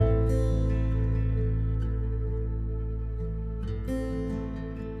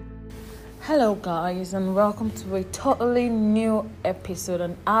Hello guys, and welcome to a totally new episode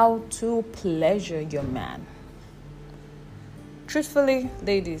on how to pleasure your man. Truthfully,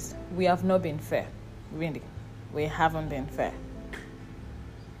 ladies, we have not been fair. Really, we haven't been fair.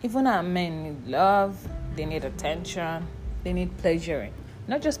 Even our men need love, they need attention, they need pleasuring.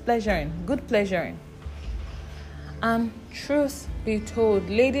 Not just pleasuring, good pleasuring. And truth be told,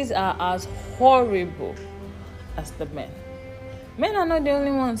 ladies are as horrible as the men. Men are not the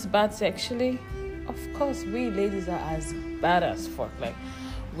only ones bad sexually. Of course, we ladies are as bad as fuck. Like,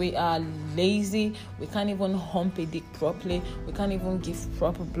 we are lazy. We can't even hump a dick properly. We can't even give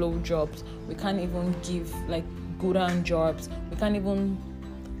proper blowjobs. We can't even give good hand jobs. We can't even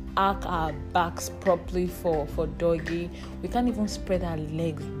arc our backs properly for doggy. We can't even spread our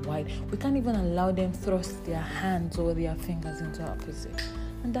legs wide. We can't even allow them thrust their hands or their fingers into our pussy.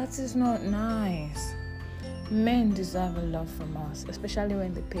 And that is not nice. Men deserve a lot from us, especially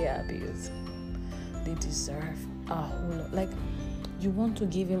when they pay our bills. They deserve a whole lot. Like, you want to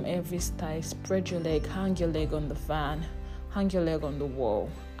give him every style. Spread your leg, hang your leg on the fan, hang your leg on the wall.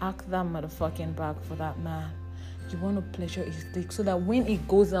 Act that motherfucking back for that man. You want to pleasure his dick so that when he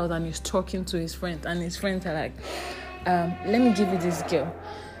goes out and he's talking to his friends, and his friends are like, let me give you this girl.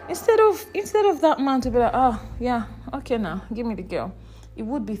 Instead of that man to be like, oh yeah, okay now, give me the girl. He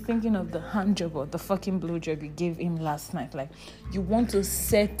would be thinking of the hand job or the fucking blowjob you gave him last night. Like, you want to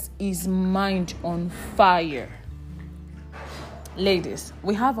set his mind on fire. Ladies,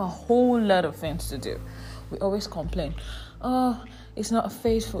 we have a whole lot of things to do. We always complain, oh, it's not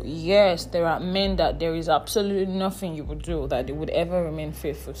faithful. Yes, there are men that there is absolutely nothing you would do that they would ever remain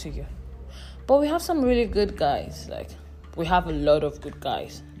faithful to you. But we have some really good guys. We have a lot of good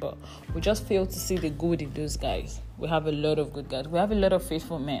guys, but we just fail to see the good in those guys. We have a lot of good guys. We have a lot of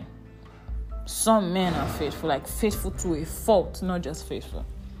faithful men. Some men are faithful, faithful to a fault, not just faithful.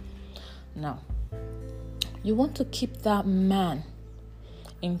 Now, you want to keep that man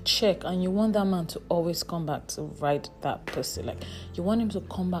in check, and you want that man to always come back to ride that pussy. You want him to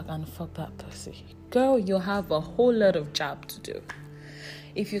come back and fuck that pussy. Girl, you have a whole lot of job to do.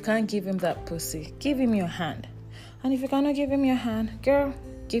 If you can't give him that pussy, give him your hand. And if you cannot give him your hand, girl,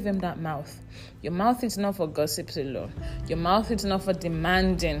 give him that mouth. Your mouth is not for gossips alone. Your mouth is not for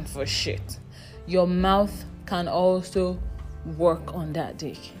demanding for shit. Your mouth can also work on that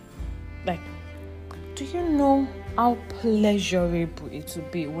dick. Do you know how pleasurable it will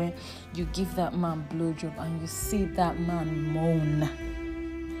be when you give that man blowjob and you see that man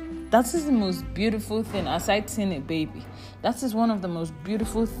moan? That is the most beautiful thing, aside seeing a baby. That is one of the most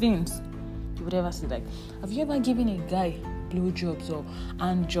beautiful things you would ever see. Have you ever given a guy blowjobs or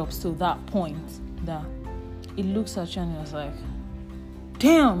hand jobs to that point that it looks at you and it's like,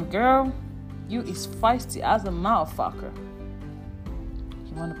 damn girl, you is feisty as a motherfucker?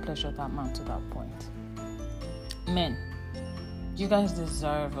 You want to pleasure that man to that point. Men, you guys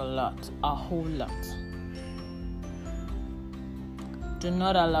deserve a whole lot. Do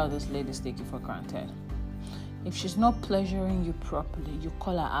not allow those ladies take you for granted. If she's not pleasuring you properly, you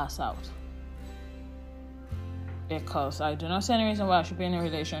call her ass out. Because I do not see any reason why I should be in a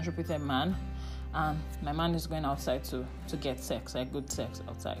relationship with a man and my man is going outside to get sex, good sex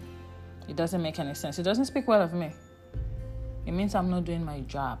outside. It doesn't make any sense. It doesn't speak well of me. It means I'm not doing my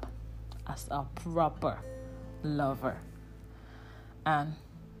job as a proper lover. And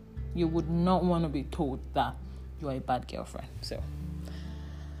you would not want to be told that you are a bad girlfriend. So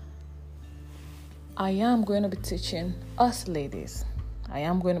I am going to be teaching us ladies. I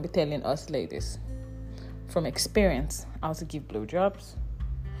am going to be telling us ladies from experience how to give blowjobs,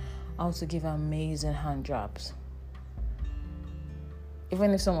 how to give amazing hand jobs.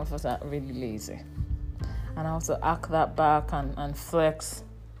 Even if some of us are really lazy. And how to act that back and flex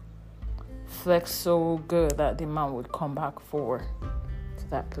so good that the man would come back forward to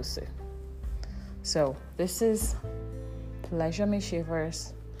that pussy. So this is Pleasure Me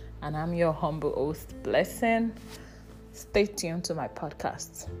Shivers, and I'm your humble host, Blessing. Stay tuned to my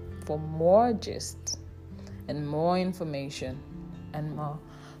podcast for more gist and more information and more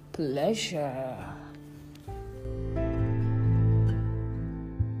pleasure.